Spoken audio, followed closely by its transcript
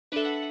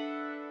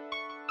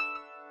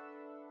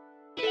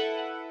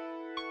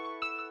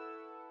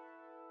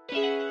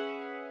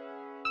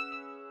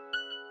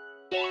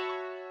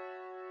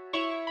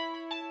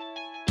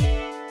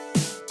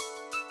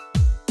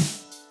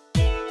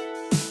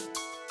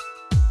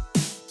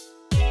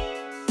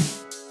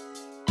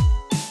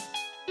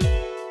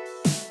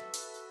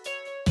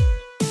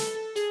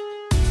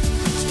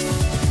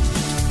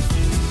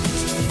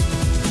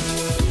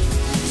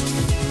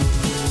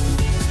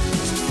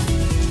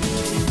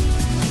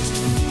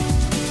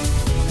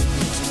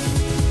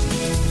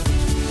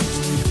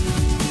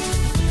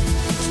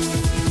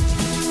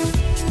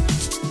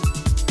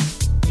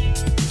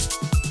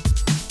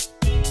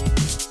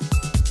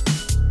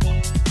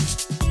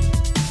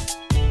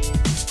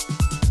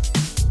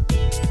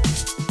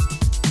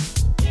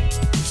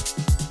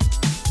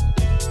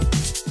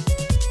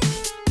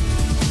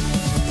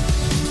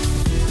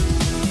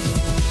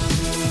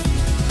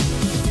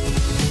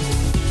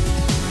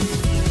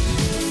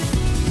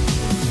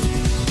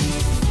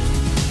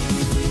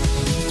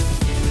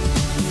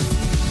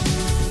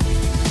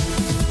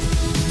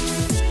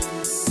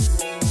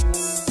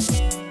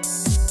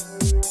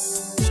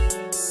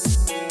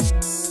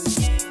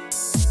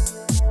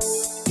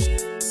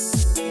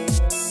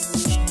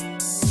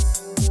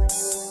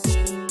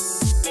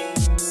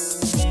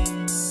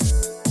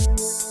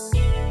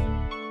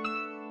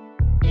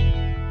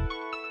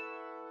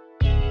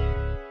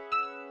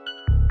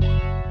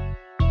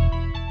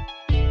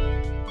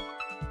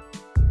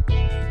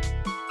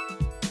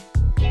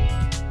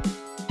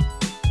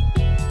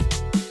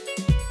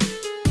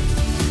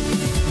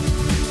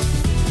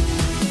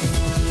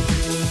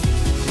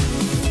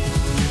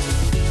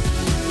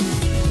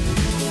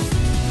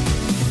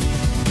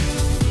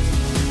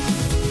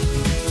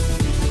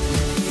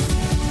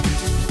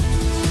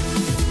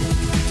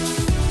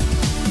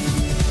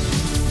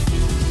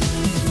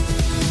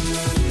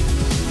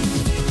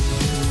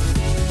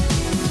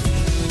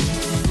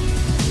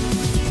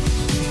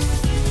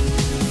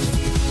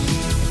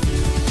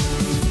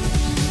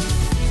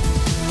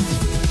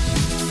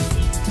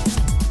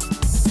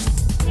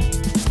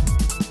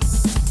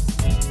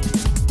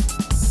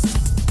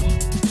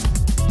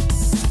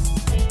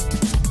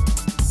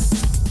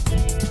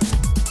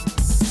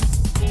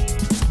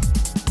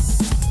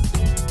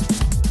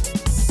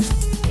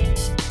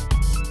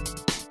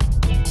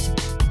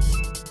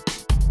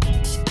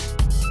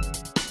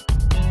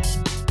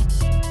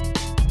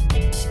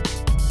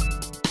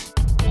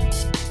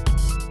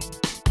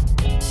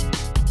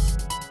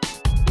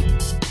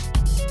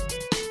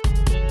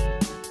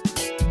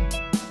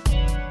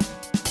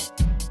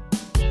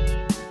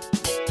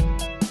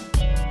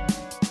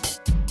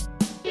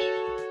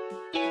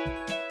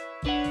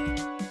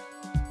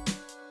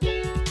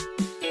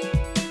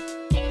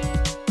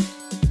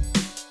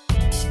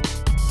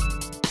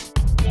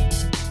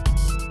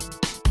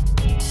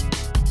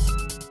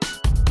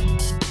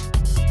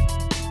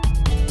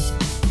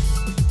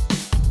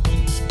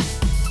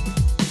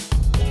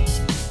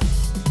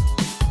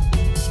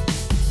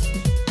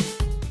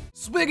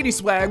Swiggity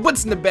swag,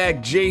 what's in the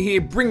bag? Jay here,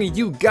 bringing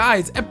you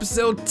guys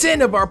episode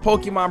 10 of our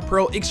Pokemon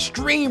Pro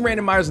Extreme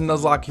Randomizer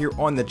Nuzlocke here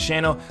on the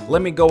channel.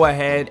 Let me go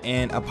ahead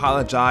and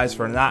apologize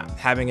for not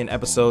having an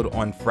episode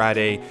on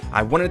Friday.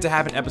 I wanted to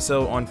have an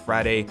episode on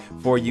Friday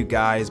for you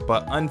guys,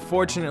 but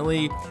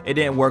unfortunately it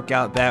didn't work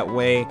out that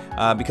way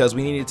because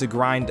we needed to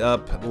grind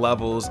up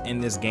levels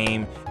in this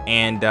game,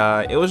 and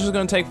it was just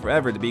going to take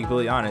forever, to be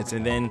completely honest.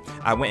 And then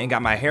I went and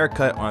got my hair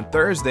cut on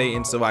Thursday,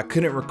 and so I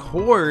couldn't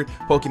record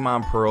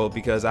Pokemon Pro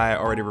because I had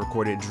already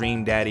recorded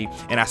Dream Daddy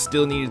and I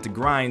still needed to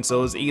grind. So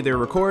it was either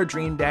record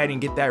Dream Daddy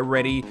and get that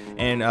ready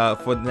and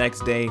for the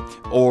next day,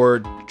 or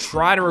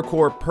try to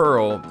record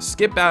Pearl,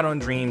 skip out on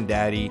Dream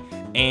Daddy,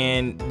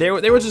 and there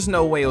was just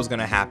no way it was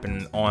gonna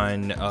happen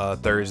on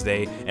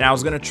Thursday. And I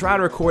was gonna try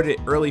to record it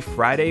early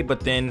Friday, but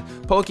then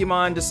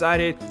Pokemon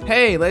decided,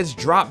 hey, let's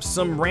drop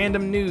some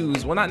random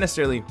news. Well, not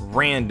necessarily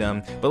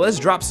random, but let's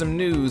drop some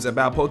news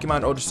about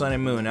Pokemon Ultra Sun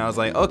and Moon. And I was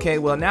like, okay,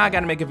 well, now I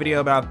gotta make a video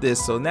about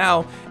this. So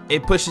now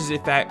it pushes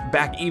it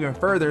back even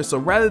further. So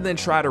rather than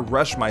try to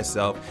rush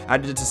myself, I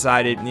just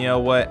decided, you know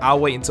what, I'll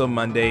wait until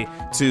Monday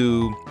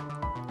to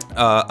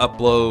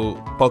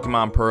upload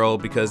Pokemon Pearl,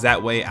 because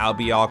that way I'll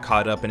be all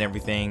caught up and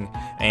everything,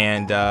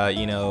 and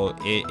you know,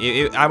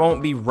 I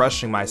won't be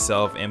rushing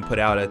myself and put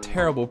out a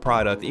terrible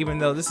product, even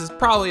though this is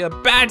probably a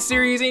bad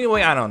series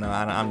anyway. I don't know,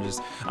 I'm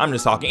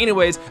just talking.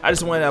 Anyways, I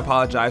just wanted to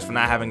apologize for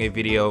not having a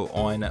video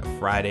on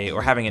Friday,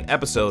 or having an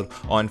episode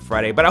on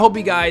Friday, but I hope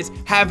you guys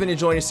have been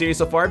enjoying the series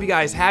so far. If you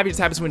guys have, you just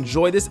happen to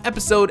enjoy this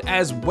episode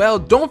as well,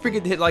 don't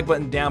forget to hit the like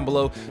button down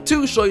below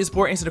to show your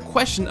support. Answer the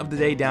question of the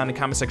day down in the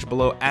comment section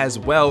below as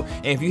well,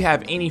 and if you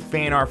have any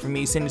fan art for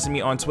me, send it to me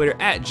on Twitter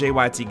at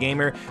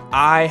JayYTGamer.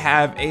 I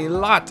have a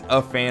lot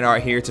of fan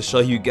art here to show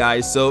you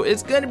guys, so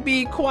it's gonna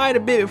be quite a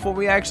bit before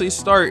we actually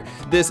start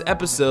this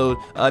episode.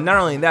 Not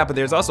only that, but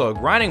there's also a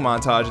grinding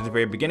montage at the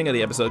very beginning of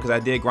the episode, because I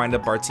did grind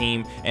up our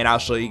team, and I'll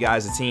show you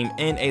guys the team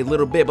in a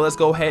little bit. But let's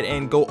go ahead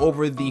and go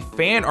over the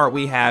fan art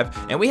we have,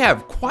 and we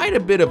have quite a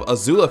bit of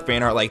Azula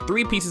fan art, like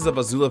 3 pieces of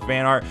Azula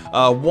fan art.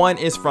 One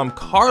is from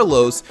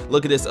Carlos.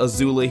 Look at this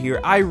Azula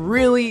here. I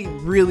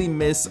really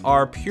miss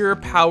our pure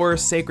power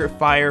Sacred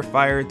Fire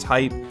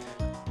type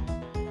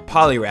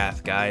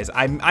Poliwrath, guys.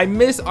 I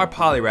miss our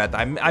Poliwrath.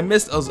 I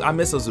miss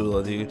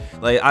Azula, dude.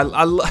 Like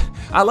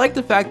I like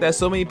the fact that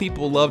so many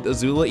people loved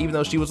Azula, even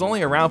though she was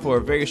only around for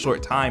a very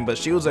short time, but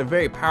she was a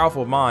very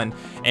powerful mon,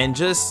 and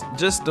just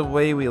the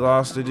way we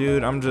lost her,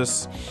 dude, I'm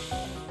just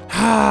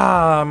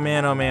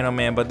man, oh man, oh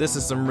man. But this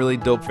is some really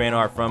dope fan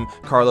art from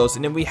Carlos.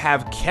 And then we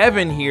have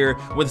Kevin here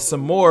with some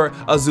more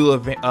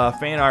Azula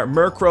fan art.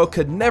 Murkrow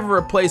could never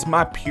replace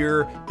my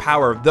pure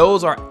power.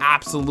 Those are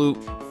absolute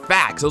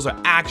facts. Those are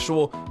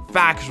actual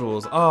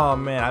factuals. Oh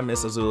man, I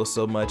miss Azula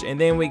so much. And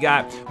then we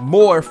got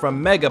more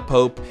from Mega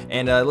Pope,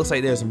 and it looks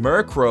like there's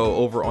Murkrow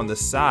over on the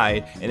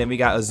side, and then we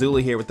got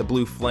Azula here with the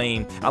blue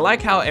flame. I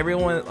like how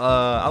everyone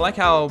I like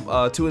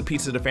how 2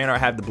 pieces of the fan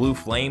art have the blue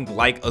flame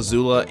like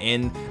Azula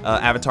in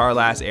Avatar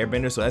Last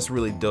Airbender, so that's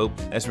really dope.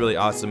 That's really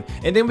awesome.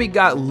 And then we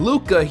got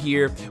Luca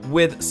here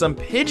with some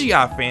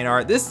Pidgeot fan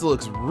art. This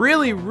looks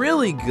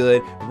really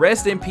good.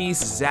 Rest in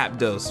peace,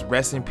 Zapdos.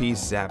 Rest in peace,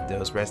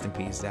 Zapdos. Rest in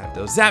peace,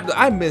 Zapdos.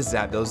 I miss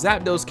Zapdos.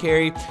 Zapdos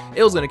carry.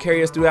 It was gonna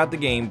carry us throughout the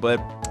game, but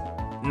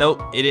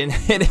nope, it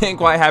didn't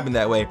quite happen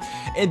that way.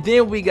 And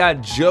then we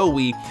got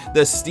Joey,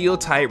 the steel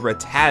type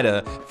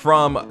Rattata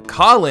from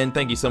Colin.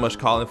 Thank you so much,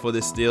 Colin, for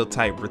this steel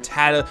type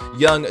Rattata.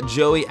 Young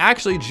Joey.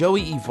 Actually,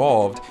 Joey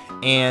evolved,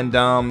 and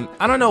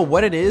I don't know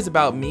what it is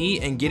about me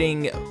and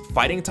getting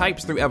fighting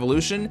types through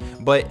evolution,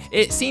 but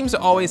it seems to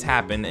always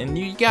happen, and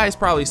you guys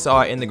probably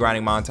saw it in the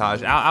grinding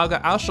montage.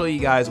 I'll show you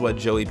guys what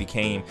Joey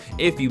became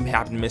if you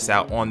happen to miss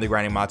out on the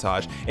grinding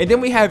montage. And then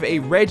we have a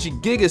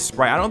Regigigas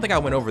sprite. I don't think I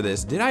went over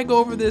this. Did I go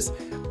over this?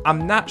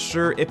 I'm not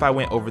sure if I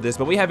went over this,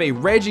 but we have a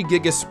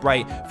Regigigas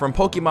sprite from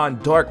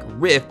Pokemon Dark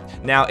Rift.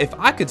 Now, if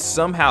I could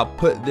somehow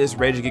put this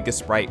Regigigas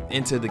sprite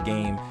into the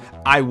game,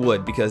 I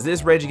would, because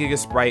this Regigigas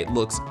sprite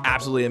looks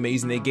absolutely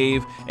amazing. They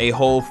gave a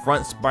whole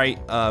front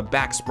sprite,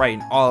 back sprite,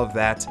 and all of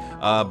that,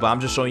 but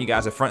I'm just showing you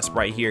guys a front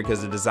sprite here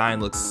because the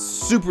design looks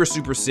super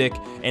sick,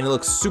 and it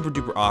looks super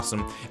duper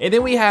awesome. And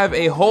then we have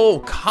a whole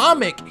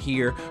comic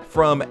here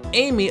from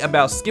Amy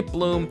about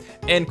Skiploom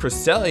and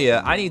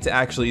Cresselia. I need to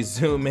actually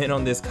zoom in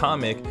on this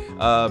comic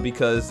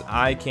because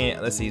I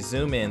can't. Let's see,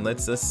 zoom in.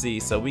 Let's see.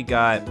 So we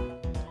got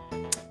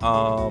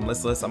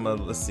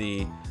let's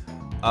see.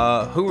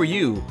 Who are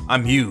you?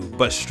 I'm you,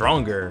 but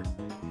stronger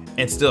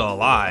and still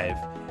alive.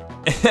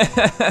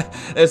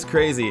 That's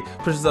crazy.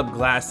 Pushes up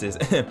glasses.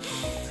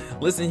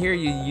 Listen here,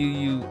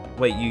 you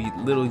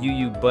little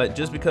you, but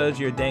just because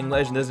you're a dang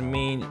legend doesn't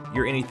mean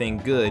you're anything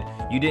good.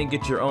 You didn't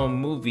get your own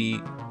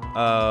movie,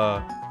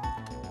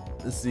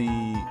 let's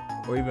see,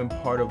 or even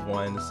part of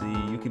one. Let's see,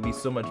 you could be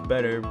so much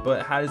better,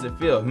 but how does it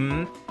feel?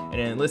 And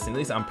then listen, at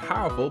least I'm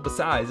powerful.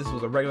 Besides, this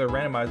was a regular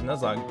randomizer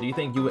Nuzlocke. Do you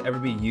think you would ever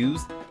be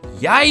used?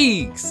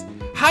 Yikes!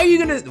 How are you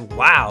gonna?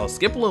 Wow,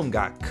 Skiploom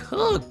got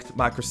cooked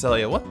by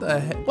Cresselia. What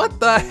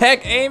the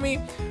heck, Amy?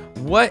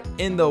 What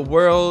in the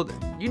world?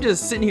 You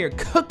just sitting here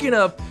cooking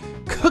up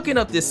cooking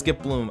up this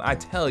Skip Bloom, I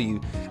tell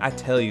you.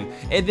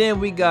 And then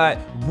we got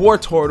War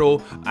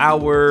Turtle,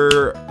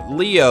 our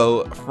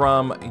Leo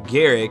from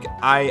Garrick.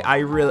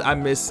 I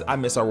miss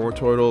our War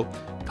Turtle.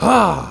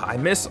 I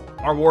miss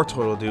our War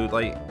Turtle, dude.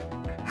 Like,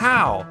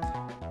 how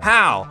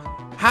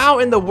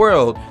in the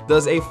world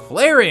does a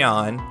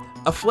Flareon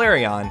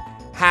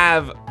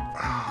have,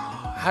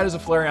 how does a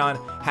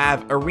Flareon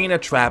have Arena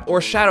Trap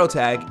or Shadow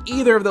Tag,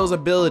 either of those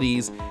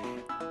abilities,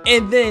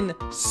 and then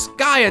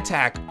Sky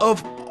Attack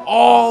of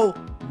all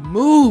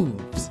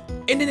moves?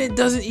 And then it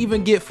doesn't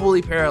even get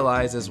fully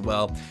paralyzed as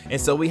well. And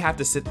so we have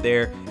to sit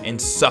there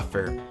and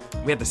suffer.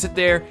 We have to sit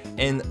there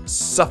and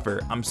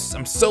suffer. I'm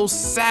so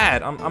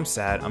sad. I'm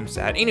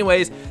sad.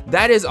 Anyways,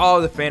 that is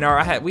all the fan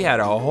art. We had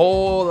a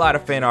whole lot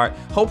of fan art.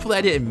 Hopefully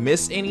I didn't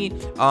miss any.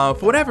 For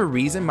whatever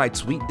reason, my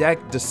tweet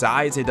deck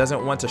decides it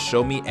doesn't want to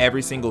show me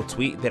every single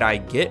tweet that I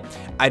get.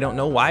 I don't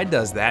know why it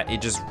does that.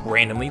 It just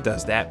randomly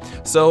does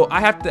that. So I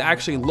have to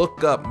actually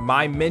look up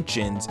my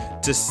mentions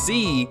to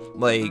see,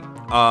 like,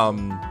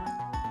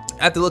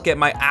 I have to look at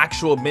my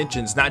actual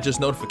mentions, not just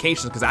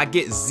notifications, because I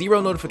get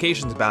 0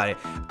 notifications about it.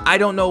 I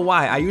don't know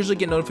why. I usually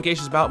get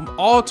notifications about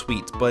all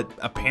tweets, but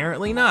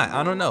apparently not.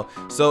 I don't know.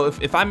 So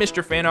if I missed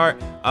your fan art,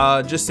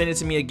 just send it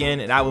to me again,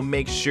 and I will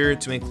make sure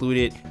to include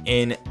it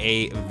in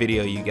a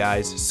video, you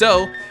guys.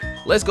 So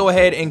let's go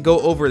ahead and go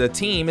over the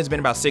team. It's been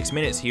about 6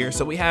 minutes here.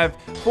 So we have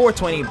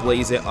 420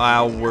 Blaze It,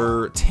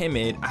 our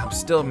Timid. I'm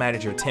still mad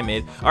at your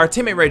Timid. Our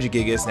Timid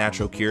Regigigas,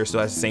 Natural Cure, so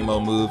has the same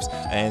old moves.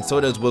 And so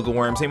does Wiggle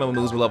Worm, same old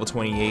moves with level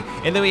 28.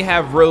 And then we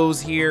have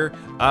Rose here.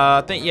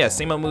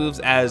 Same old moves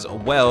as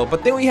well.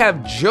 But then we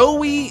have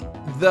Joey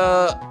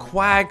the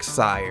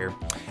Quagsire.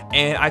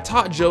 And I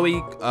taught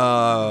Joey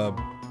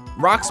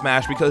Rock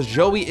Smash because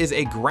Joey is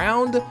a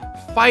ground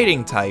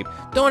fighting type.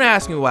 Don't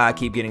ask me why I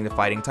keep getting the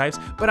fighting types,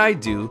 but I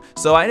do.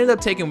 So I ended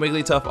up taking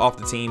Wigglytuff off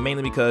the team,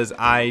 mainly because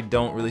I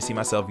don't really see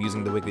myself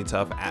using the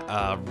Wigglytuff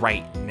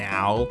right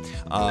now.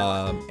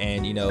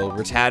 And you know,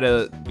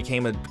 Rattata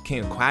became a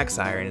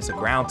Quagsire, and it's a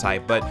ground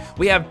type. But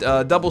we have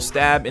Double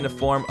Stab in the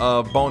form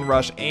of Bone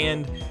Rush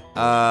and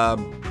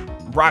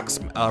Rock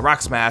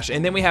Smash,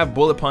 and then we have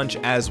Bullet Punch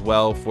as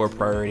well for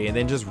priority, and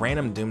then just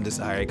random Doom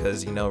Desire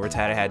because, you know,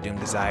 Rattata had Doom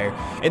Desire.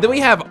 And then we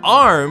have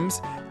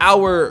Arms,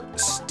 our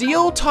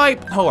Steel type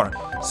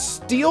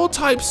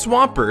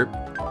Swampert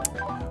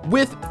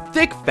with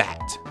Thick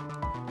Fat.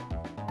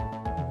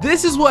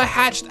 This is what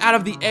hatched out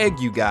of the egg,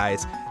 you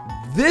guys.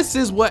 This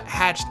is what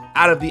hatched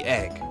out of the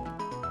egg.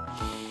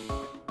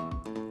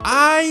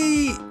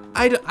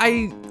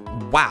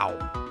 Wow.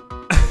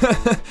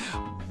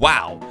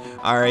 Wow.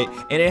 Alright,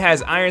 and it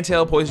has Iron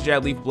Tail, Poison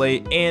Jab, Leaf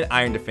Blade, and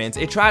Iron Defense.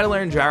 It tried to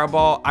learn Gyro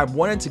Ball. I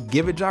wanted to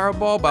give it Gyro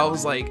Ball, but I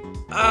was like,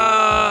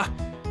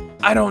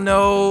 I don't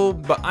know.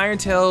 But Iron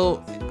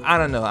Tail, I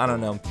don't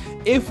know.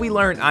 If we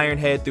learned Iron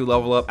Head through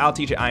level up, I'll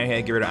teach it Iron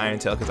Head, get rid of Iron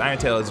Tail, because Iron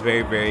Tail is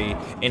very, very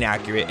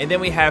inaccurate. And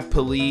then we have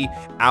Pali,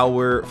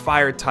 our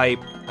Fire type,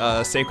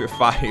 Sacred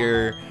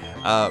Fire,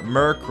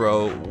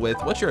 Murkrow with,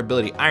 what's your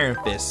ability? Iron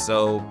Fist.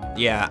 So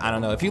yeah, I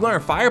don't know. If you learn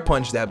Fire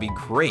Punch, that'd be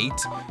great,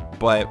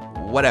 but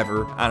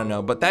whatever, I don't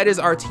know. But that is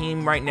our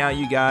team right now,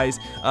 you guys.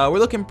 We're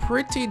looking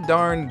pretty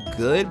darn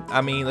good.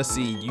 I mean, let's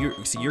see,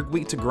 you're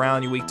weak to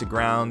ground, you're weak to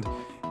ground,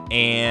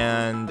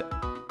 and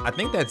I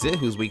think that's it,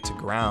 who's weak to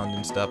ground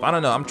and stuff. I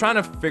don't know. I'm trying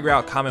to figure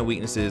out common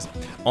weaknesses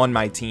on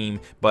my team,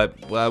 but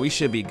we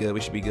should be good.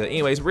 We should be good.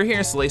 Anyways, we're here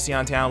in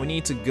Salacion Town. We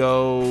need to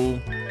go,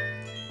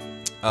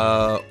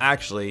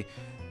 actually,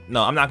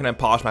 no, I'm not gonna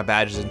polish my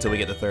badges until we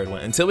get the third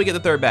one. Until we get the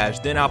third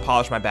badge, then I'll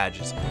polish my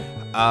badges.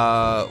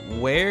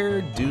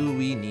 Where do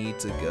we need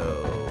to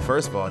go?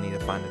 First of all, I need to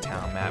find the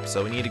town map.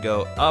 So we need to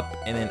go up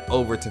and then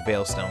over to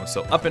Veilstone.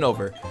 So up and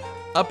over.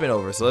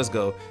 So let's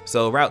go.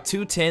 So Route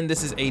 210,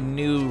 this is a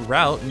new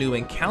route, new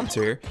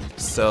encounter.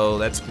 So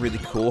that's really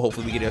cool.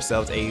 Hopefully we get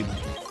ourselves a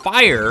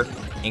fire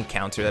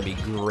encounter. That'd be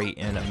great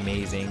and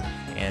amazing.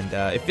 And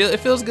it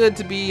feels good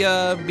to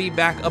be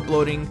back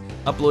uploading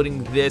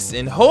this.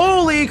 And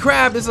holy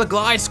crap, this is a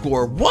glide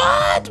score.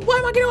 What? Why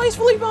am I getting all these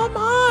fully evolved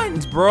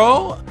mons,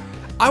 bro?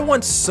 I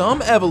want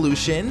some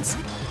evolutions,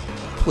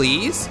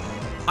 please.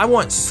 I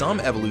want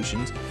some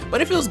evolutions, but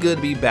it feels good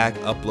to be back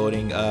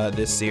uploading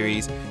this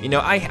series. You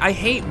know, I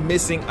hate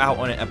missing out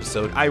on an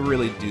episode. I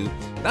really do.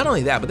 Not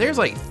only that, but there's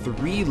like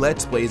 3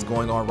 Let's Plays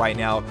going on right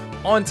now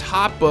on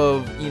top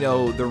of, you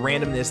know, the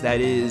randomness that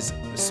is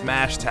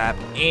Smash Tap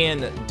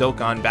and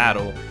Dokkan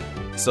Battle.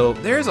 So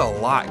there's a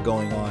lot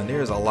going on.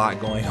 There's a lot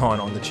going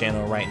on the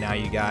channel right now,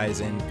 you guys,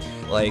 and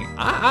like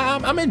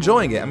I'm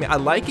enjoying it. I mean, I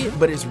like it,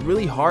 but it's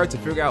really hard to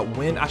figure out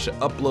when I should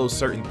upload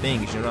certain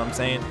things. You know what I'm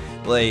saying?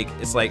 Like,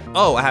 it's like,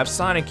 oh, I have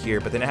Sonic here,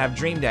 but then I have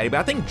Dream Daddy.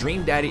 But I think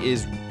Dream Daddy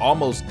is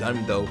almost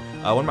done though.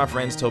 One of my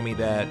friends told me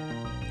that,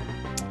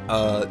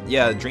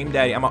 yeah, Dream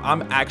Daddy.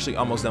 I'm actually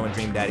almost done with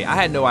Dream Daddy. I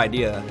had no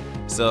idea.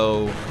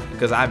 So,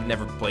 because I've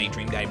never played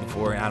Dream Daddy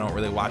before, and I don't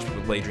really watch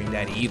people play Dream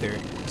Daddy either.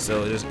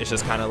 So it's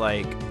just kind of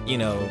like, you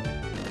know,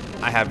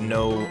 I have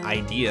no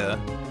idea.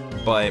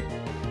 But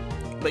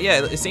But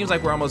yeah, it seems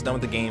like we're almost done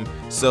with the game.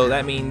 So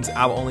that means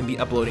I'll only be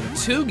uploading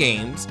 2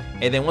 games.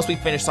 And then once we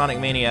finish Sonic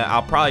Mania,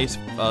 I'll probably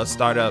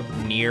start up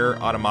Nier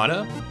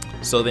Automata.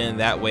 So then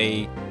that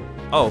way...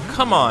 Oh,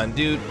 come on,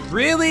 dude.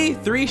 Really?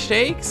 3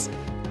 shakes?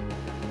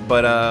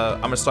 But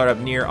I'm gonna start up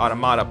Nier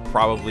Automata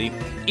probably.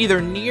 Either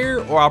Nier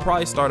or I'll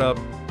probably start up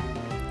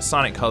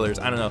Sonic Colors.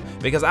 I don't know,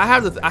 because I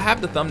have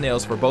the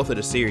thumbnails for both of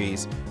the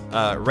series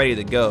ready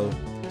to go.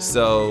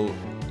 So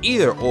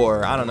either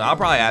or, I don't know. I'll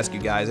probably ask you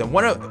guys, and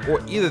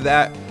or either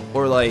that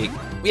or like,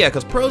 yeah,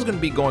 because Pearl's gonna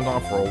be going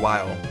on for a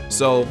while.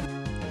 So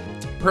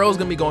Pearl's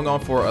gonna be going on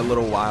for a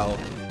little while,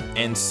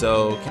 and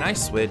so can I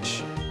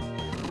switch?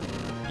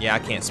 Yeah, I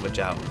can't switch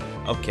out.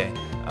 Okay,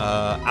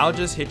 I'll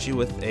just hit you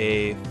with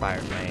a Fire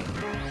Fang.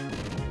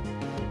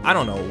 I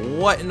don't know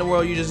what in the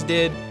world you just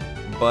did,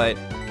 but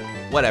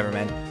whatever,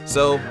 man.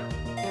 So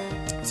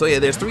yeah,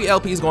 there's 3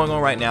 LPs going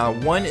on right now.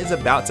 1 is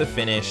about to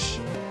finish,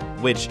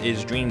 which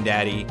is Dream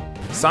Daddy.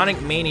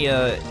 Sonic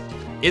Mania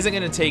isn't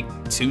gonna take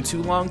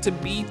too long to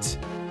beat,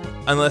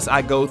 unless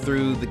I go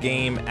through the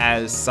game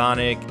as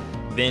Sonic,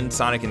 then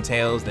Sonic and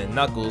Tails, then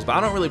Knuckles. But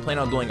I don't really plan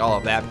on doing all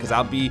of that, because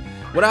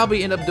what I'll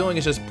be end up doing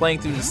is just playing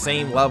through the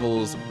same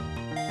levels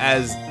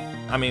as,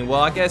 I mean,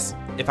 well, I guess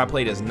if I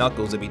played as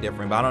Knuckles it'd be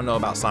different, but I don't know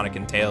about Sonic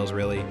and Tails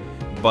really.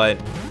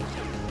 But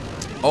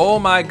oh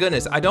my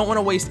goodness, I don't want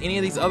to waste any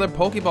of these other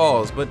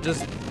Pokeballs, but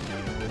just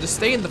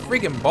stay in the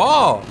freaking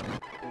ball.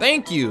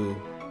 Thank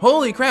you.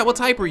 Holy crap, what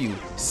type are you?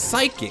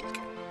 Psychic.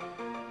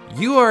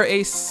 You are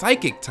a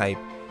psychic type.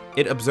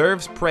 It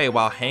observes prey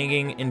while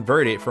hanging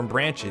inverted from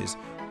branches.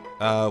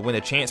 When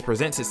a chance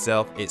presents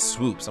itself, it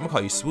swoops. I'm gonna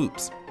call you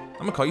Swoops. I'm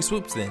gonna call you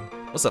Swoops then.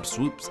 What's up,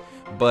 Swoops?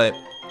 But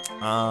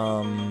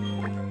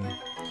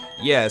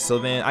yeah, so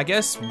then I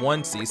guess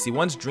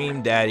once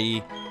Dream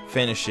Daddy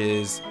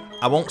finishes,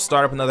 I won't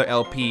start up another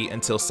LP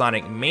until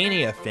Sonic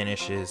Mania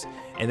finishes,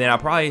 and then I'll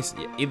probably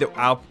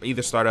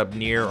either start up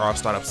Nier or I'll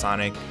start up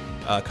Sonic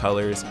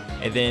Colors.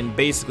 And then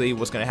basically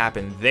what's gonna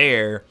happen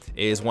there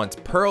is once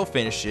Pearl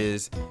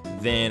finishes,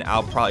 then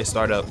I'll probably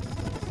start up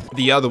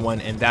the other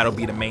one, and that'll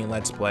be the main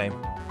Let's Play.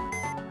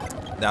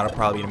 That'll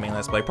probably be the main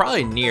Let's Play.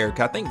 Probably Nier,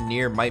 because I think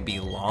Nier might be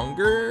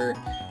longer,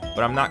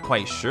 but I'm not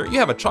quite sure. You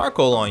have a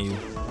charcoal on you.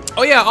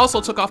 Oh yeah, I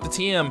also took off the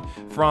TM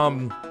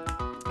from,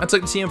 I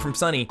took the TM from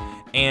Sunny,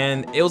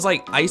 and it was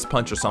like Ice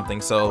Punch or something,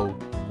 so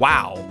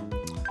wow.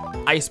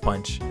 Ice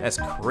Punch, that's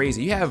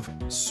crazy. You have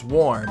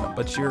Swarm,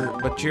 but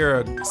you're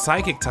a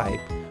Psychic type.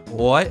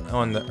 What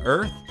on the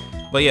earth?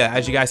 But yeah,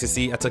 as you guys can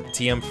see, I took the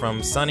TM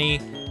from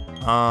Sunny.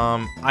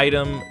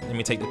 Item, let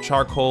me take the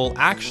charcoal.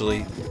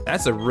 Actually,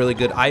 that's a really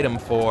good item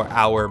for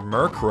our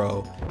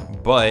Murkrow,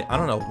 but I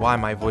don't know why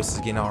my voice is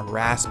getting all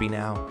raspy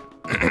now.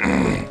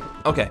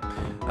 Okay,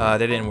 that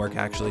didn't work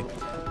actually.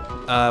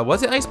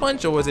 Was it Ice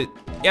Punch or was it?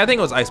 Yeah, I think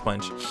it was Ice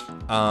Punch.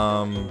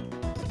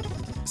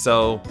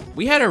 So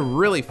we had a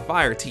really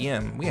fire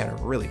TM. We had a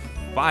really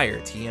fire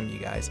TM, you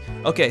guys.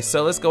 Okay,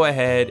 so let's go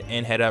ahead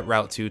and head up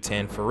Route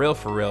 210 for real,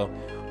 for real.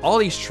 All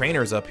these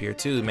trainers up here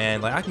too,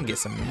 man. Like I can get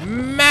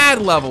some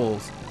mad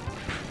levels.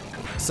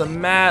 Some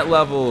mad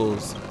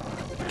levels.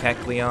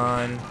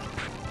 Kecleon,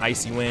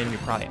 Icy Wind, you're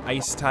probably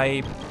Ice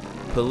type.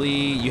 Pali,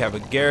 you have a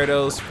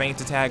Gyarados,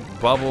 Feint Attack,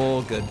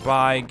 Bubble,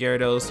 goodbye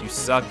Gyarados, you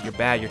suck, you're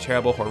bad, you're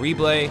terrible,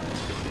 Horrible, a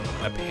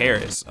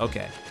Paris,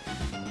 okay.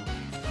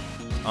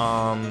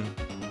 Am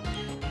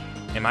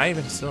I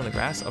even still in the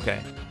grass? Okay.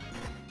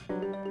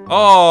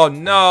 Oh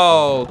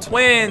no,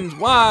 twins,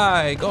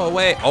 why? Go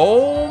away.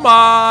 Oh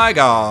my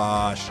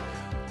gosh.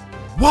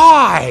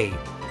 Why?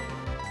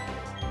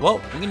 Well,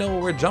 you know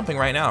we're jumping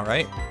right now,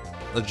 right?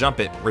 Let's jump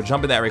it. We're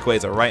jumping that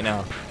Rayquaza right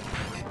now.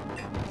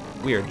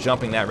 We are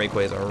jumping that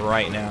Rayquaza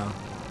right now.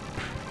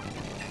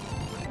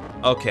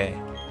 Okay.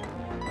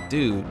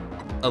 Dude,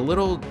 a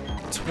little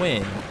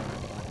twin.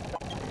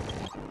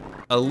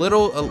 A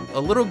little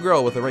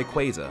girl with a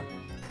Rayquaza.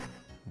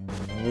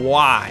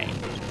 Why?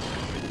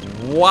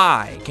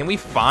 Why? Can we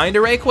find a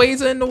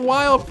Rayquaza in the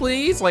wild,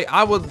 please? Like,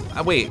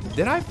 wait,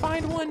 did I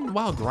find one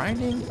while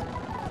grinding?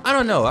 I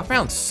don't know, I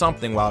found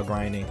something while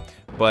grinding.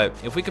 But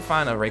if we could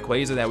find a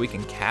Rayquaza that we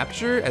can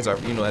capture as our,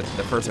 you know, as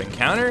the first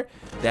encounter,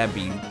 that'd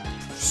be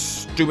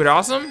stupid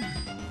awesome.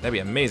 That'd be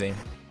amazing.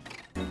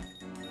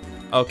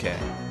 Okay.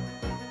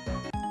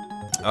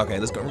 Okay,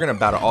 let's go. We're gonna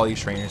battle all these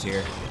trainers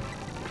here.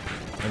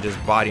 And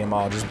just body them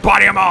all, just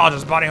body them all,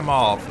 just body them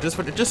all. Just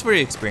for the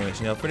experience,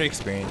 you know, for the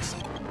experience.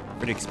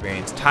 For the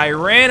experience.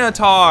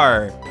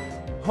 Tyranitar!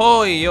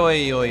 Hoi,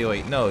 oi, oi,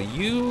 oi. No,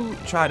 you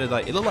try to,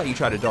 like, it looked like you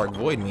tried to Dark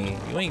Void me.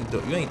 You ain't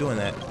doing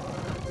that.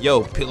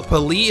 Yo,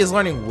 Pali is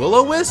learning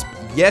Will-O-Wisp?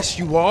 Yes,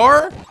 you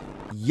are.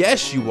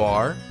 Yes, you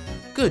are.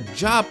 Good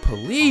job,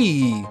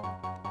 Pali.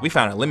 We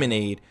found a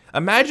lemonade.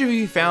 Imagine if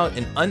you found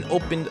an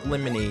unopened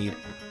lemonade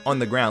on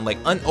the ground, like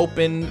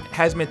unopened,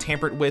 hasn't been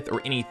tampered with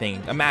or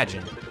anything.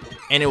 Imagine.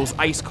 And it was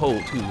ice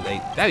cold too.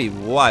 Like, that'd be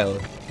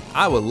wild.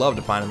 I would love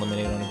to find a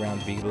lemonade on the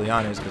ground, to be really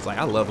honest, because like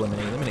I love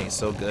lemonade. Lemonade is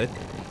so good.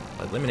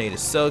 Like, lemonade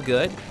is so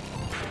good.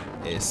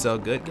 It is so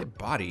good. Get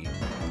bodied,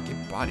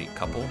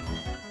 couple.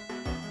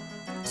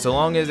 So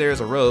long as there's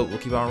a road, we'll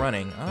keep on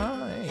running.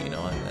 Ah,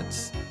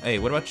 once. Hey,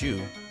 what about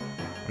you?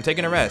 I'm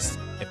taking a rest.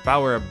 If I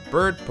were a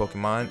bird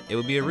Pokemon, it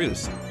would be a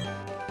roost.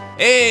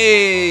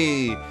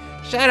 Hey!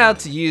 Shout out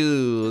to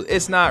you.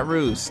 It's not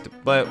roost,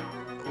 but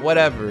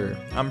whatever.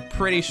 I'm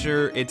pretty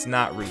sure it's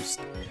not roost.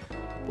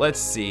 Let's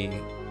see.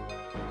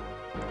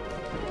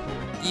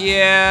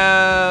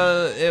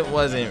 Yeah, it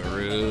wasn't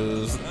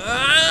roost.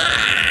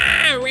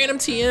 Ah, random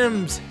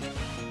TMs.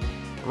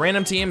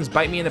 Random TMs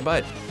bite me in the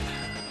butt.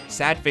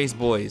 Sad face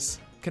boys.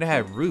 Could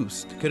have had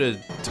roost. Could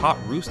have taught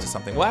roost to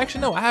something. Well,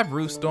 actually, no. I have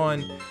roost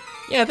on.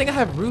 Yeah, I think I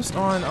have roost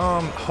on.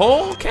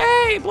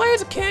 Okay,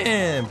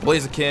 Blaziken.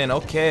 Blaziken.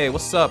 Okay,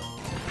 what's up?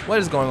 What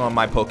is going on,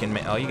 my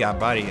Pokemon? Oh, you got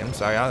body. I'm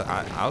sorry.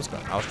 I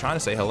was trying to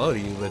say hello to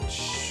you, but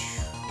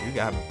you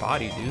got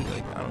body, dude.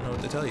 Like, I don't know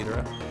what to tell you,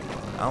 bro.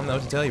 I don't know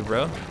what to tell you,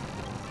 bro.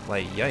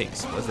 Like,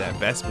 yikes. What's that?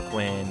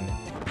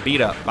 Vespiquen.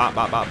 Beat up. Bop,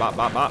 bop, bop, bop,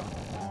 bop,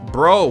 bop.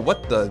 Bro,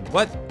 what?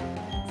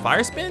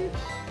 Fire spin?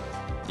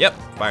 Yep,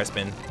 fire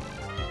spin.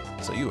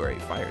 So you are a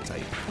fire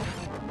type.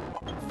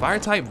 Fire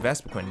type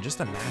Vespiquen.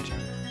 Just imagine.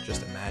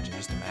 Just imagine.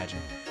 Just imagine.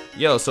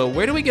 Yo, so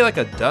where do we get like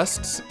a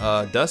dust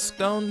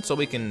stone so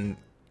we can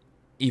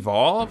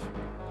evolve?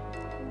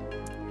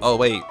 Oh,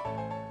 wait.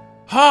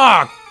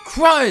 Ha!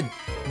 Crud!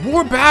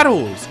 More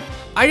battles!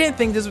 I didn't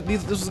think this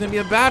was gonna be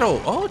a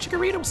battle. Oh,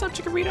 Chikorita, what's up,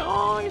 Chikorita?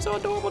 Oh, you're so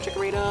adorable,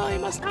 Chikorita. You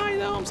must die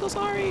though. I'm so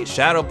sorry.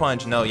 Shadow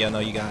Punch. No, yeah, no,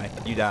 you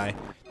die.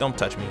 Don't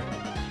touch me.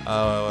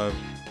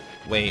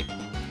 Wait.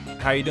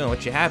 How you doing?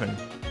 What you having?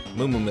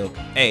 Moo Moo Milk.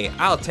 Hey,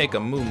 I'll take a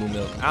Moo Moo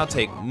Milk. I'll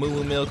take Moo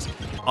Moo Milks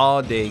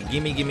all day.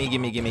 Gimme.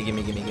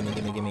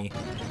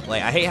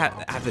 Like, I hate I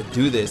have to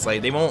do this.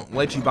 Like, they won't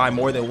let you buy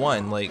more than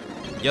one. Like,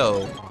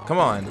 yo, come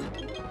on.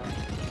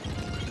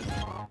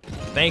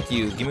 Thank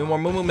you. Give me more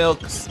Moo Moo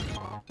Milks.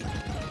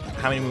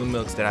 How many Moo Moo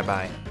Milks did I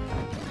buy?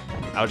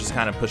 I was just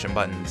kind of pushing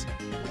buttons.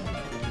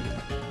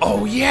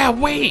 Oh yeah,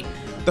 wait!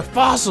 The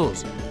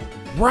fossils!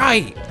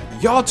 Right!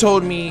 Y'all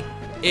told me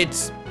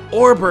it's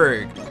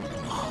Orberg.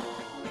 Oh,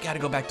 we gotta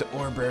go back to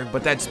Orberg,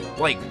 but that's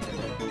like,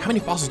 how many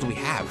fossils do we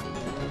have?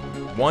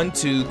 1,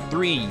 2,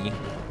 3,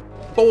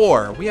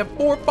 4. We have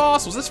 4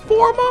 fossils. That's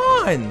 4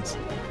 Mons!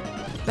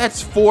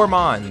 That's 4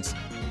 Mons.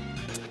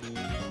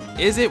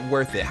 Is it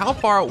worth it? How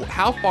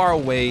far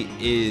away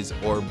is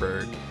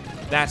Orberg?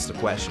 That's the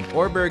question.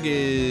 Orberg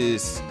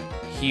is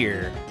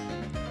here.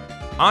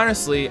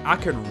 Honestly, I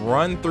could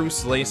run through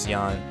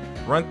Slaceon,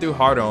 run through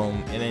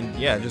Hardome, and then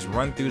yeah, just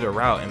run through the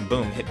route and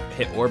boom, hit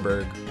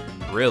Orberg.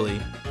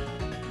 Really?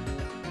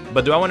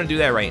 But do I want to do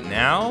that right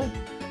now?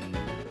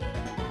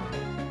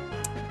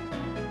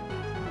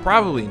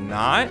 Probably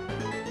not.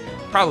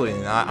 Probably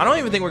not. I don't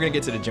even think we're gonna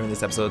get to the gym in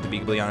this episode, to be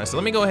completely honest. So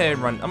let me go ahead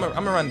and run. I'm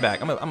gonna run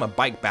back. I'm gonna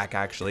bike back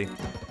actually.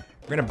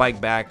 We're gonna bike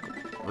back.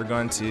 We're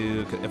going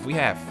to, if we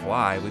had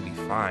fly, we'd be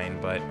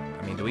fine, but,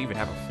 I mean, do we even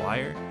have a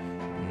flyer?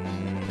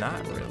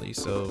 Not really,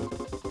 so,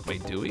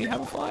 wait, do we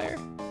have a flyer?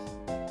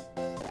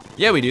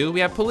 Yeah, we do.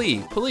 We have Pali.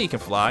 Pali can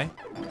fly.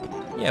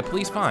 Yeah,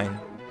 Pali's fine.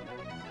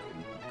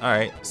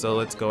 Alright, so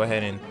let's go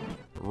ahead and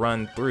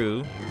run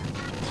through.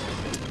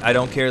 I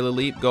don't care,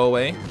 Laleep, go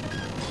away.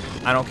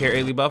 I don't care,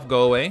 Alibuff,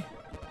 go away.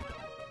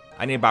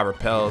 I need to buy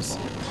repels.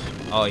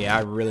 Oh yeah, I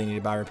really need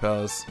to buy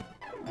repels.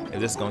 If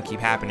this is gonna keep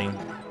happening.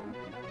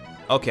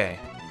 Okay.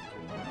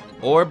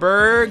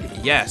 Orberg,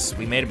 yes,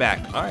 we made it back.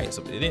 All right,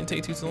 so it didn't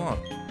take too long.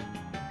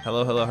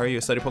 Hello, how are you?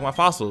 Study Pokemon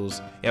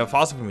fossils. You have a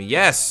fossil for me?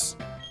 Yes.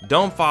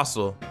 Dome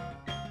fossil.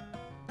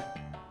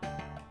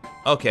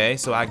 Okay,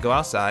 so I go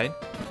outside.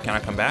 Can I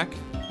come back?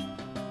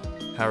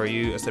 How are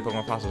you? Study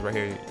Pokemon fossils right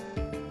here.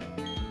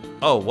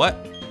 Oh, what?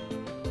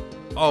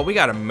 Oh, we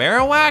got a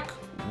Marowak?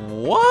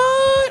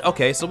 What?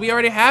 Okay, so we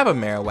already have a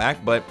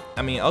Marowak, but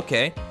I mean,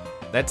 okay,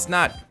 that's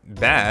not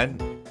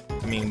bad.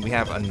 I mean, we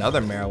have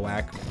another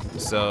Marowak,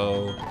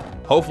 so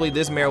hopefully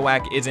this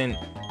Marowak isn't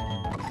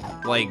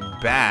like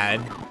bad.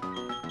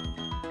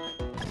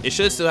 It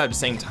should still have the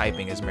same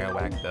typing as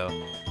Marowak though.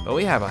 But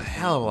we have a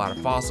hell of a lot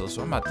of fossils,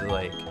 so I'm about to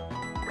like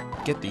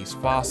get these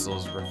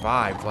fossils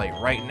revived like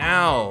right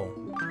now.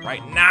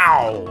 Right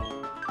now.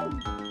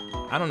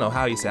 I don't know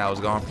how he said I was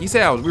gone. He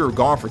said we were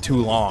gone for too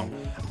long.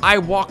 I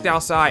walked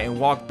outside and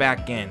walked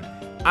back in.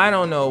 I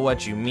don't know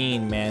what you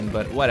mean, man,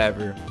 but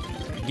whatever.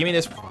 Give me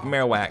this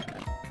Marowak.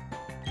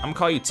 I'm gonna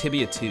call you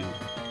Tibia 2.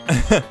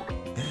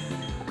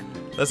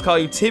 Let's call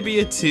you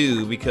Tibia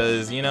 2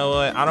 because you know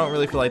what? I don't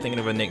really feel like thinking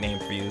of a nickname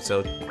for you.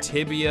 So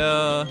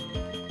Tibia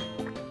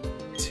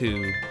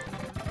 2.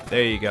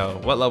 There you go.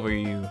 What level are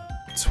you?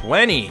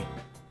 20.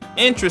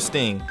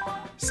 Interesting.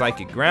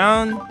 Psychic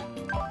Ground.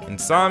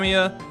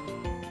 Insomnia.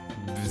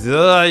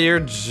 You're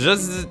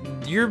just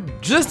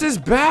as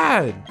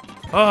bad.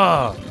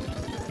 Ugh.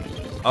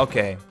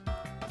 Okay.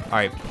 All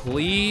right.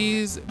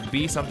 Please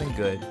be something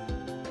good.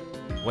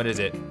 What is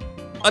it?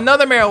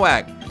 Another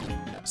Marowak.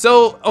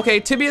 So, okay,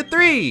 Tibia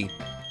 3.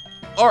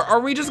 Are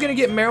we just gonna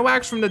get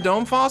Marowaks from the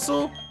Dome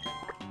Fossil?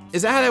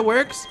 Is that how that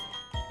works?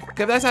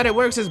 If that's how that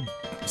works, it's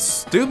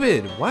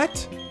stupid.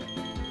 What?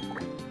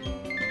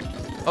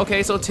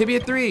 Okay, so Tibia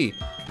 3.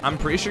 I'm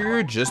pretty sure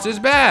you're just as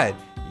bad.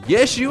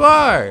 Yes, you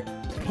are.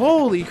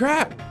 Holy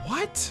crap.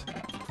 What?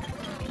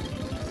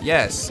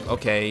 Yes.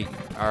 Okay.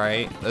 All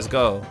right. Let's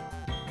go.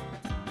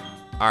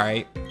 All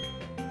right.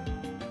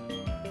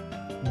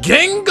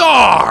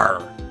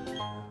 Gengar!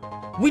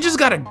 We just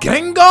got a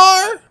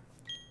Gengar?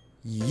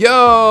 Yo!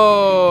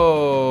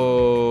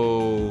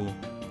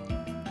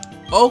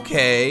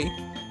 Okay.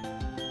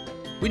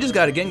 We just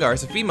got a Gengar.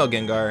 It's a female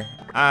Gengar.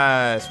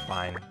 It's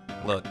fine.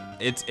 Look,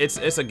 it's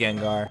a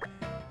Gengar.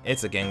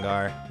 It's a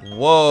Gengar.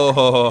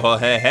 Whoa,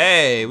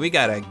 hey, we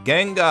got a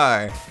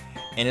Gengar.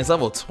 And it's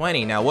level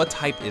 20. Now, what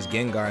type is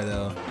Gengar,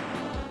 though?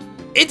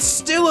 It's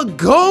still a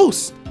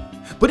ghost,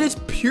 but it's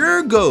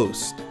pure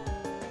ghost.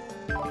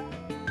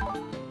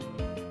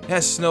 It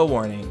has snow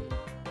warning.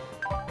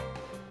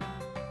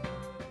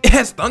 It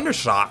has thunder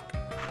shock.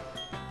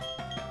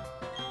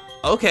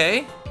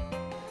 Okay.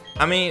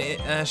 I mean,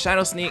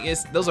 Shadow Sneak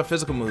is, those are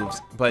physical moves,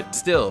 but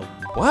still,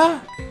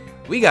 what?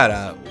 We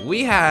have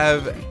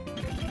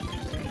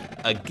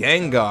a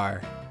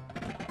Gengar.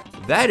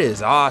 That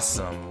is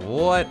awesome.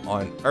 What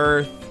on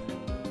earth?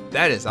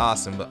 That is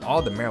awesome, but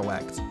all the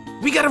Marowaks.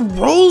 We got a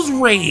Rose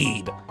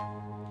Raid.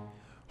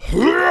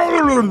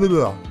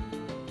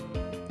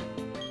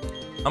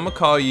 I'm gonna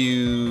call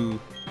you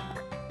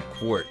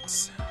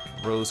Quartz.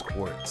 Rose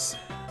Quartz.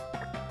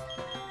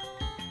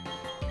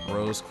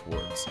 Rose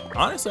Quartz.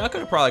 Honestly, I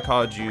could have probably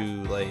called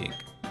you, like,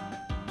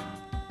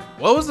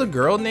 what was the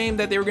girl name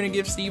that they were gonna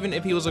give Steven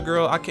if he was a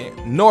girl? I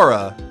can't.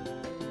 Nora.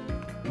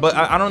 But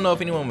I don't know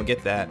if anyone would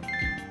get that.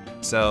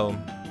 So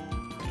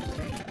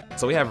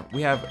we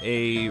have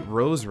a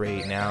Rose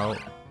Raid now.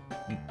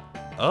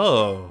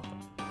 Oh.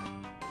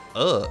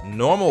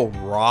 Normal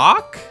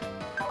rock?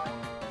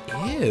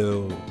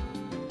 Ew.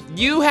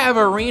 You have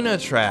Arena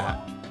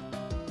Trap.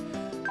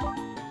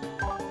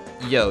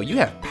 Yo, you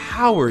have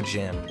Power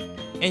Gem.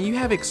 And you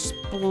have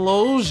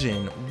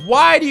Explosion.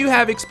 Why do you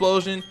have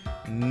Explosion?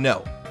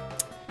 No.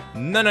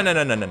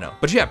 No.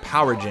 But you have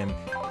Power Gem.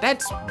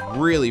 That's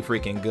really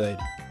freaking good.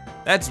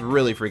 That's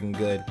really freaking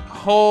good.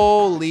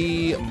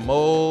 Holy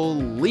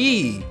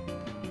moly.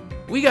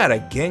 We got a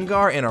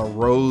Gengar and a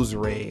Rose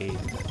Raid.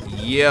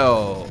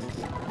 Yo.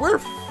 We're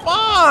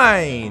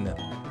fine.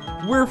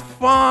 We're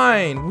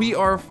fine. We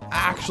are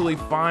actually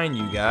fine,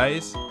 you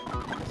guys.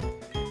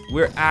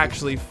 We're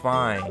actually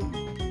fine.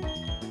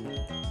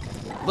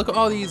 Look at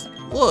all these.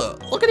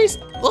 Look at these.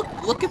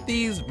 Look at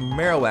these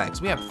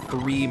Marowaks. We have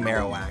 3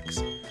 Marowaks.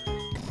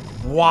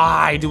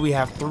 Why do we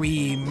have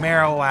 3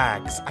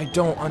 Marowaks? I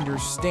don't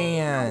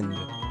understand.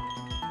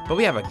 But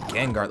we have a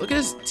Gengar. Look at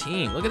this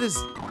team. Look at this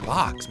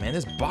box, man.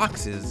 This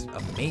box is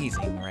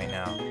amazing right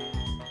now.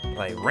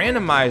 Like,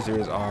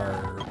 randomizers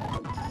are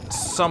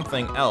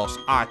something else.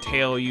 I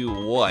tell you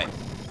what.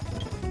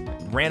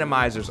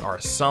 Randomizers are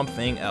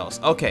something else.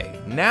 Okay,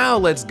 now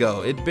let's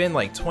go. It's been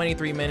like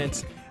 23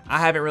 minutes. I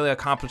haven't really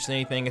accomplished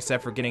anything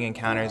except for getting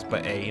encounters,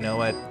 but hey, you know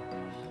what?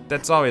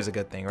 That's always a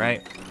good thing,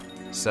 right?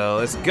 So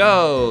let's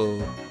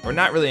go. Or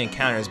not really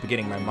encounters, but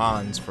getting my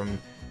mons from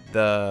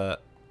the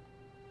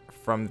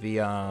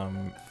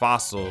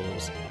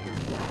fossils.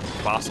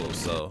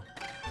 So,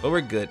 but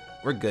we're good.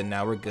 We're good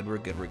now. We're good. We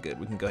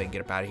can go ahead and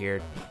get up out of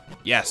here.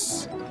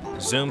 Yes.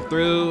 Zoom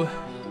through.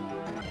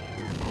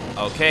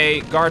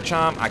 Okay,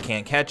 Garchomp, I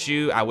can't catch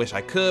you. I wish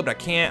I could, but I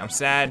can't. I'm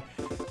sad.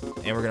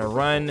 And we're gonna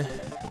run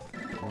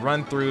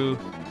through,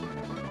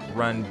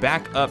 run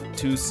back up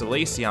to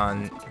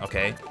Salacion.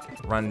 Okay,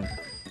 run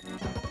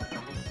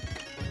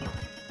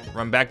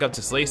back up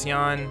to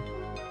Salacion.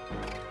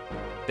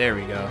 There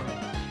we go.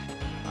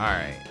 All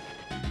right,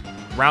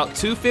 Route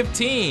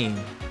 215.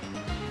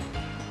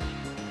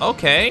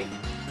 Okay,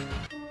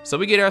 so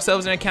we get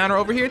ourselves an encounter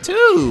over here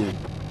too.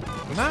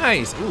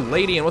 Nice. Ooh,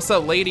 Ladian. What's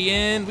up,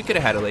 Ladian? We could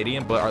have had a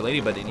Ladian, but our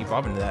Ladybug didn't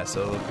evolve into that,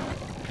 so,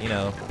 you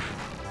know.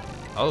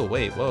 Oh,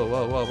 wait. Whoa.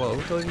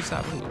 Who told you to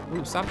stop?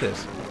 Ooh, stop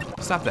this.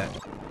 Stop that.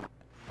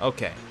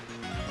 Okay.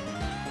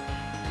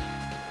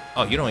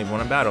 Oh, you don't even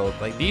want to battle.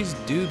 Like, these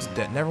dudes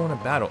that never want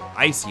to battle.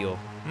 Ice Heal.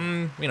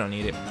 We don't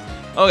need it.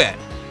 Okay.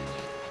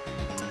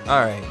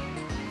 Alright.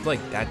 I feel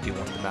like that dude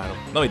wants to battle.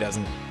 No, he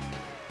doesn't.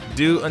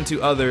 Do unto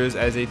others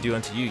as they do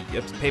unto you.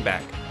 Yep,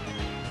 payback.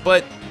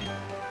 But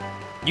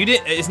you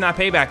didn't. It's not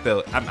payback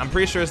though. I'm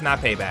pretty sure it's not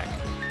payback.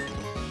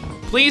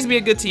 Please be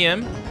a good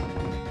TM.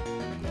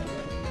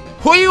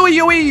 Hoi,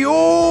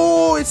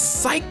 it's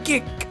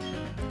psychic.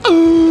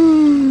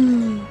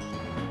 Ooh.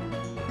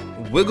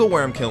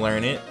 Wiggleworm can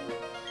learn it.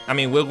 I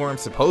mean, Wiggleworm's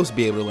supposed to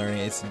be able to learn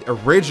it. It's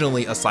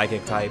originally a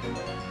psychic type.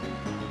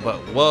 But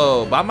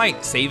whoa, but I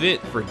might save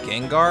it for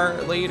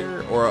Gengar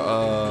later, or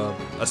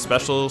a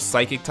special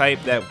psychic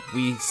type that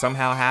we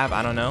somehow have.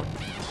 I don't know.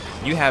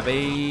 You have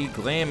a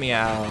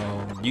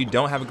Glameow. You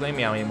don't have a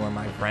Glameow anymore,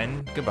 my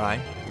friend.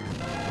 Goodbye.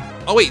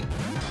 Oh wait,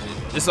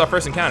 this is our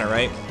first encounter,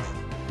 right?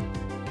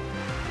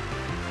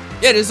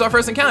 Yeah, this is our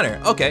first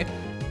encounter. Okay.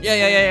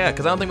 Yeah,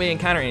 because I don't think we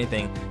encounter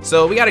anything.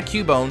 So we got a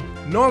Cubone.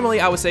 Normally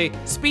I would say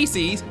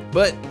species,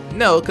 but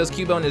no, because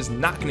Cubone is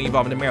not going to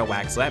evolve into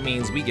Marowak. So that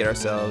means we get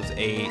ourselves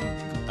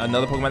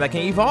another Pokemon that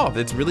can evolve.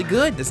 It's really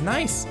good. That's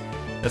nice.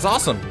 That's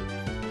awesome.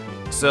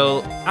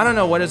 So I don't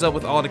know what is up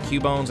with all the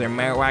Cubones and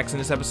Marowaks in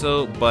this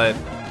episode, but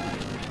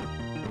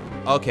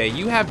Okay,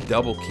 you have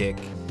double kick.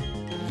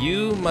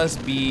 You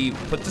must be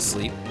put to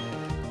sleep.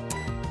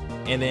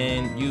 And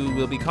then you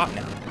will be caught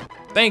now.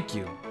 Thank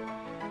you.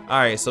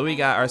 Alright, so we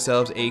got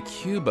ourselves a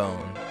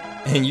Cubone.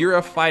 And you're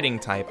a fighting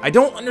type. I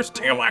don't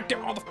understand why I get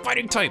all the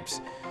fighting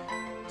types.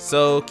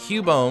 So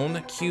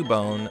Cubone,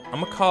 I'm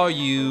gonna call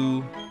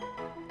you,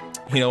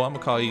 I'm gonna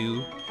call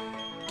you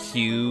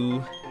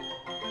Cubone.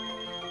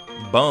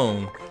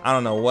 I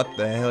don't know what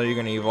the hell you're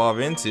gonna evolve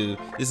into.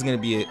 This is gonna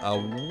be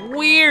a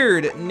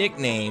weird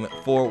nickname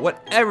for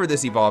whatever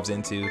this evolves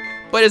into,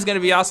 but it's gonna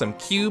be awesome.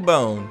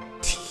 Cubone.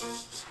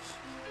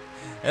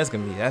 That's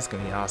gonna be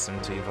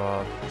awesome to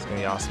evolve. It's gonna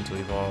be awesome to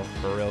evolve,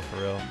 for real.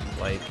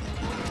 Like,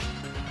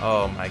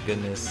 oh my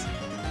goodness,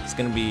 it's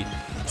gonna be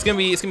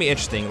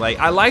interesting. Like,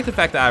 I like the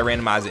fact that I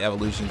randomized the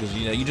evolution because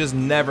you just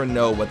never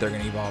know what they're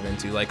gonna evolve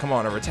into. Like, come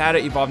on, a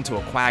Rattata evolved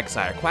into a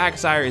Quagsire.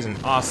 Quagsire is an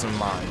awesome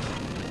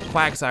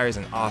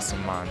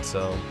mon.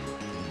 So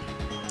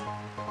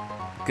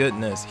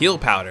goodness, heal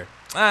powder.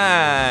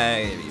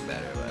 It'd be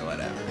better, but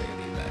whatever. It'd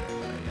be better,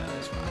 but yeah,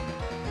 it's fine.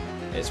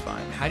 It's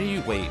fine. How do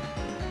you wait?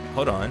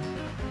 Hold on.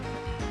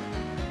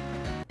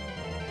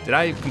 Did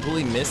I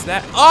completely miss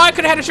that? Oh, I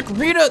could have had a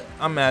Chikorita.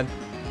 I'm mad.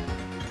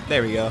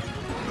 There we go.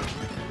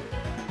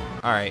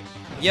 All right.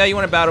 Yeah, you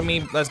want to battle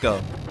me? Let's go.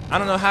 I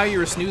don't know how you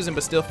were snoozing,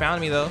 but still found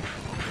me though.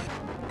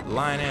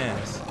 Lying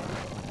ass.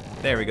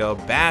 There we go.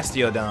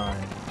 Bastiodon.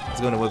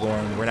 Let's go to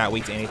Wigglorm. We're not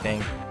weak to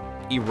anything.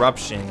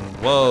 Eruption.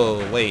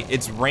 Whoa, wait.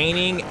 It's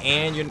raining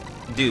and you're...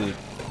 Dude.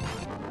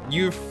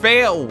 You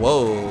fail.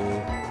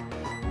 Whoa.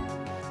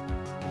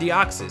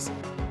 Deoxys.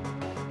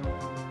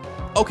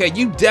 Okay,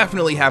 you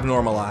definitely have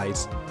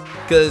normalized.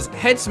 Because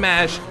Head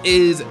Smash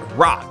is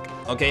rock.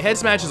 Okay, Head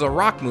Smash is a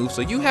rock move,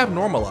 so you have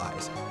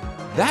normalized.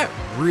 That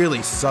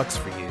really sucks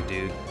for you,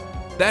 dude.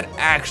 That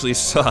actually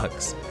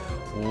sucks.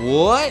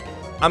 What?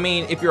 I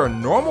mean, if you're a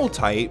normal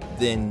type,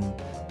 then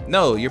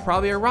no, you're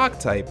probably a rock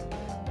type.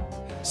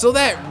 So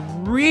that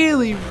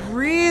really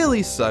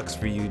sucks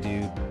for you,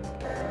 dude.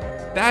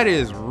 That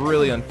is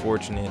really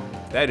unfortunate.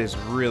 That is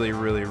really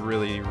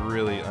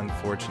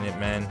unfortunate,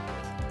 man.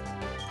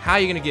 How are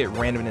you gonna get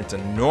random into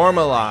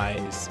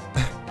normalize?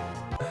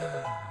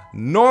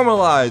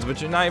 Normalize,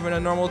 but you're not even a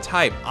normal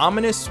type.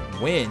 Ominous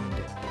Wind.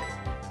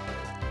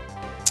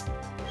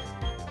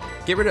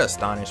 Get rid of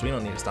Astonish. We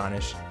don't need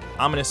Astonish.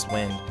 Ominous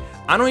Wind.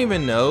 I don't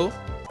even know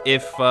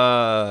if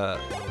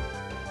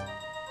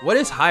what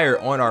is higher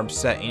on our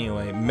set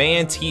anyway?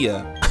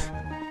 Mantia.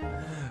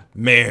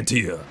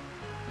 Mantia.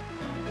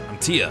 I'm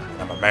Tia.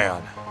 I'm a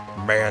man.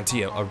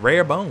 Mantia. A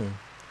rare bone.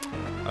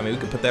 I mean, we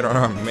could put that on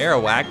our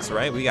Marowaks,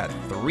 right? We got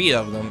 3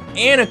 of them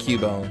and a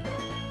Cubone.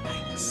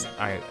 Nice.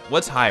 All right,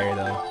 what's higher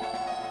though?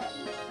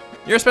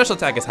 Your special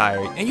attack is higher,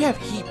 and you have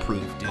heat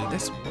proof, dude.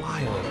 That's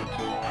wild.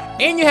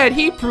 And you had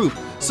heat proof.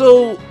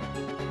 So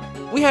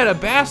we had a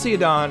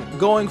Bastiodon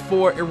going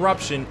for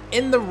Eruption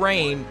in the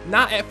rain,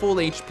 not at full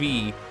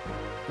HP,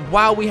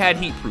 while we had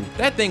heat proof.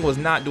 That thing was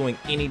not doing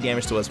any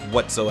damage to us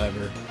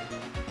whatsoever.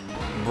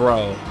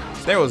 Bro,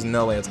 there was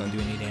no way it was gonna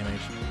do any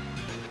damage.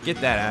 Get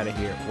that out of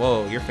here.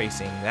 Whoa, you're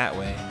facing that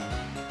way.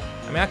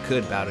 I mean, I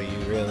could battle you,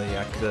 really.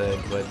 I could,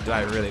 but do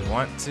I really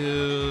want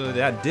to?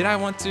 Did I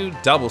want to?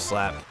 Double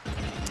slap.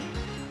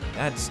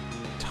 That's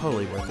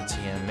totally worth a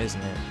TM,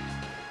 isn't it?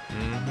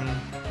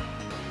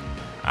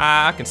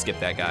 I can skip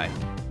that guy.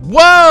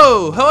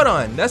 Whoa, hold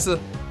on. That's a...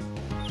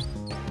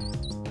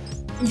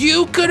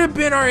 You could have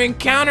been our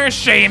encounter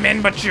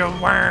shaman, but you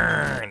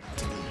weren't.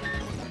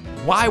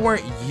 Why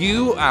weren't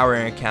you our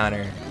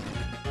encounter?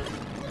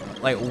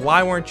 Like,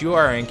 why weren't you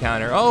our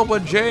encounter? Oh,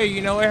 but Jay,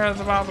 it has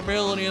the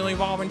possibility of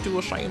evolving to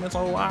a shaman,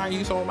 so why are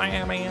you so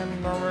mad,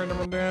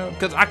 man?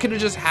 Because I could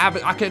just have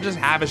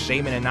a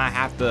shaman and not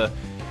have to,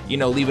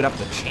 leave it up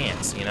to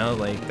chance,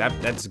 like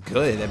that's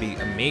good. That'd be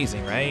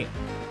amazing, right?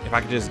 If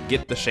I could just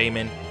get the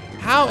shaman.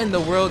 How in the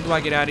world do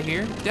I get out of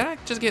here? Did I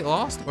just get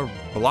lost or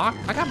blocked?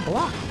 I got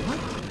blocked. What?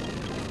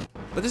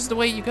 But this is the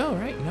way you go,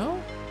 right?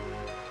 No?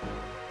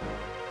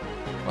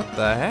 What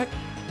the heck?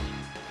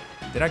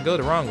 Did I go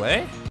the wrong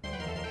way?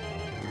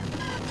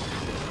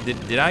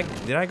 Did I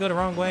go the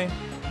wrong way?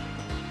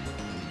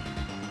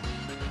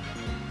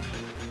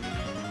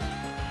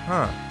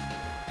 Huh.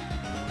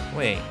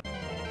 Wait.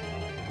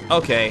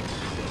 Okay.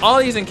 All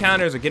these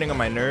encounters are getting on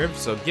my nerves,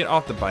 so get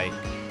off the bike.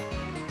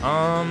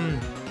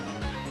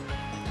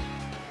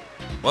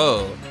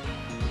 Whoa.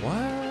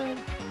 What?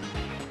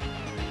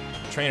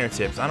 Trainer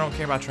tips. I don't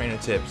care about trainer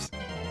tips.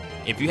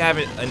 If you have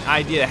an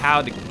idea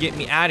how to get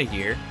me out of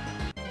here,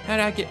 how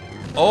did I get...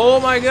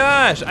 Oh my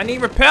gosh, I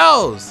need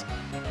repels.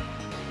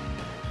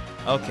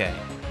 Okay.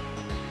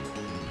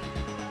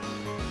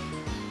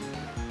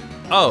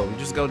 Oh,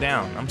 just go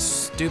down. I'm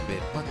stupid.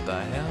 What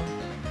the hell?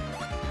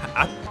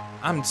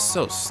 I'm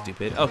so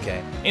stupid.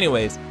 Okay.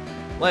 Anyways,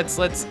 let's.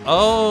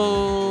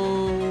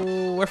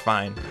 Oh, we're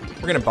fine.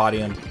 We're gonna body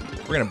them.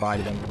 We're gonna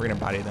body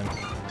them.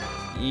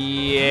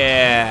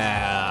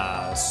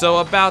 Yeah. So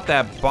about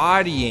that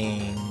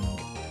bodying,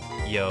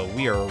 yo,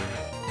 we are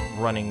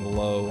running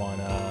low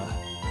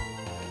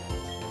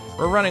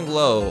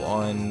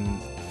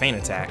on feint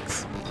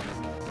attacks.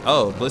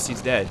 Oh,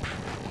 Blissy's dead.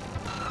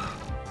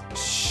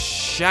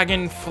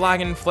 Shaggin,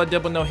 flaggin, flood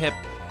double, no hip.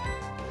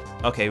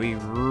 Okay, we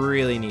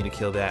really need to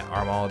kill that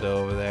Armaldo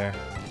over there.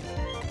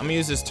 I'm gonna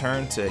use this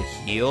turn to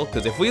heal,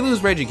 because if we lose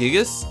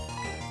Regigigas,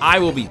 I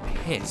will be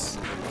pissed.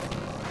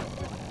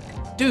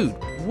 Dude,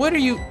 what are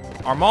you?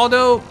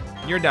 Armaldo,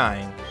 you're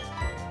dying.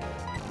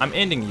 I'm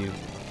ending you.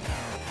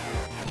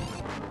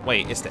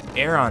 Wait, it's the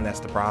Aeron that's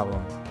the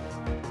problem.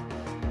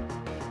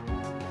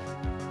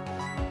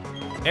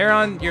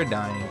 Aeron, you're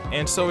dying.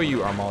 And so are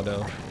you,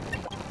 Armaldo.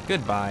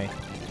 Goodbye.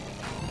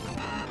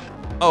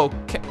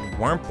 Okay,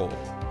 Wurmple.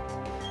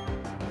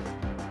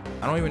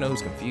 I don't even know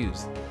who's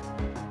confused.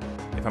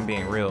 If I'm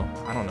being real,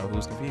 I don't know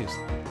who's confused.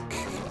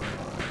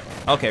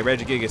 Okay,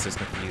 Regigigas is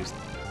confused.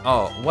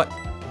 Oh,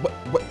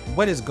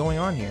 what is going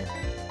on here?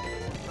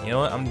 You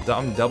know what?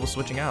 I'm double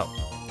switching out.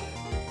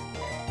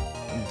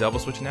 I'm double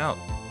switching out.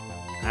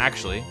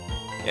 Actually,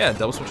 yeah,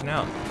 double switching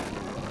out.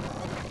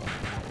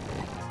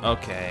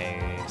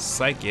 Okay,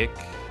 Psychic.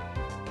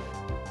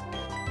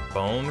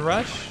 Bone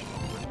Rush.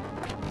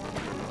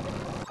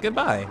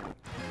 Goodbye.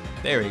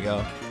 There we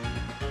go.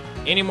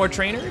 Any more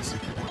trainers?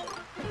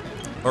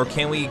 Or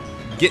can we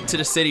get to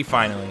the city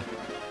finally?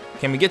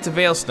 Can we get to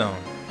Veilstone?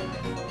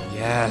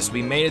 Yes,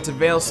 we made it to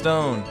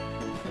Veilstone.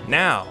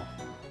 Now,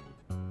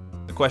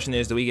 the question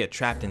is, do we get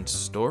trapped in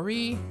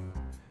story?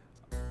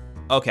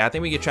 Okay, I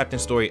think we get trapped in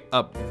story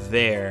up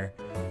there.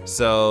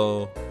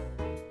 So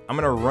I'm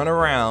gonna run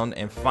around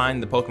and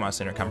find the Pokemon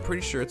Center. I'm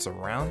pretty sure it's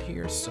around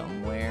here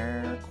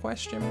somewhere.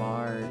 Question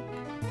mark.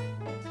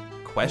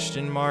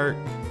 Question mark.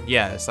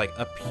 Yeah, it's like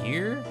up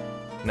here?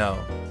 No.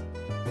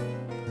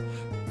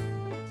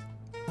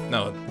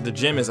 No, the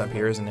gym is up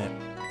here, isn't it?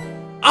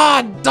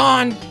 Ah,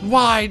 Don!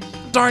 Why?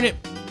 Darn it!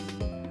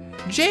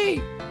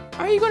 Jay,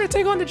 are you going to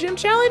take on the gym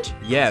challenge?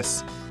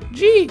 Yes.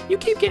 Gee, you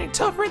keep getting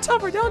tougher and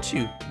tougher, don't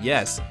you?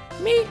 Yes.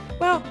 Me?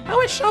 Well, I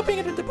went shopping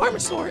at the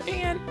department store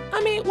and,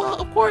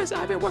 well, of course,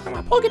 I've been working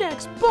on my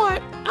Pokedex,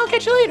 but I'll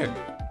catch you later.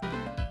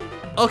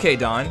 Okay,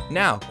 Don.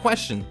 Now,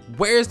 question.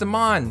 Where's the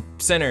Mon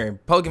Center?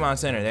 Pokemon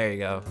Center. There you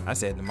go. I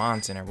said the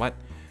Mon Center. What?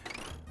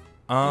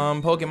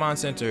 Pokemon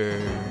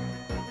Center.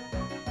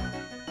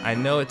 I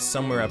know it's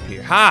somewhere up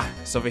here. Ha!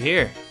 It's over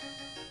here.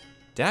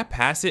 Did I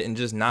pass it and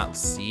just not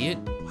see it?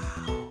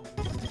 Wow.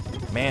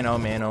 Man, oh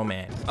man, oh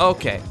man.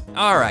 Okay.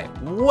 All right.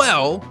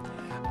 Well,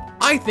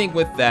 I think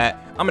with that,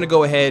 I'm gonna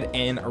go ahead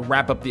and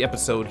wrap up the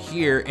episode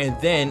here, and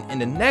then in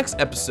the next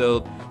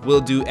episode,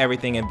 we'll do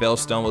everything in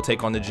Veilstone. We'll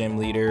take on the gym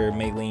leader,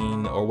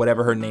 Maylene, or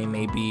whatever her name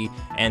may be,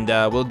 and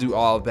we'll do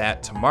all of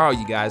that tomorrow,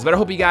 you guys. But I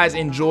hope you guys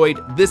enjoyed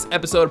this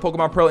episode of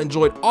Pokemon Pro,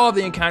 enjoyed all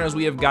the encounters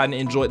we have gotten,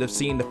 enjoyed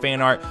seeing the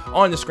fan art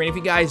on the screen. If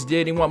you guys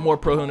did and want more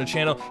Pro on the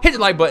channel, hit the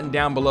like button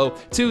down below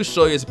to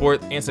show your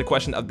support. Answer the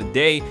question of the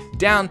day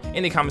down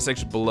in the comment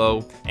section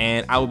below,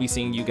 and I will be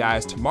seeing you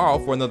guys tomorrow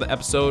for another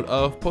episode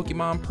of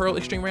Pokemon Pro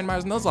Extreme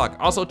Randomizer Nuzlocke.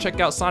 Also, check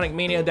out Sonic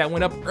Mania that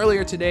went up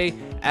earlier today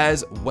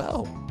as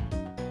well.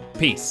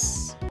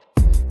 Peace.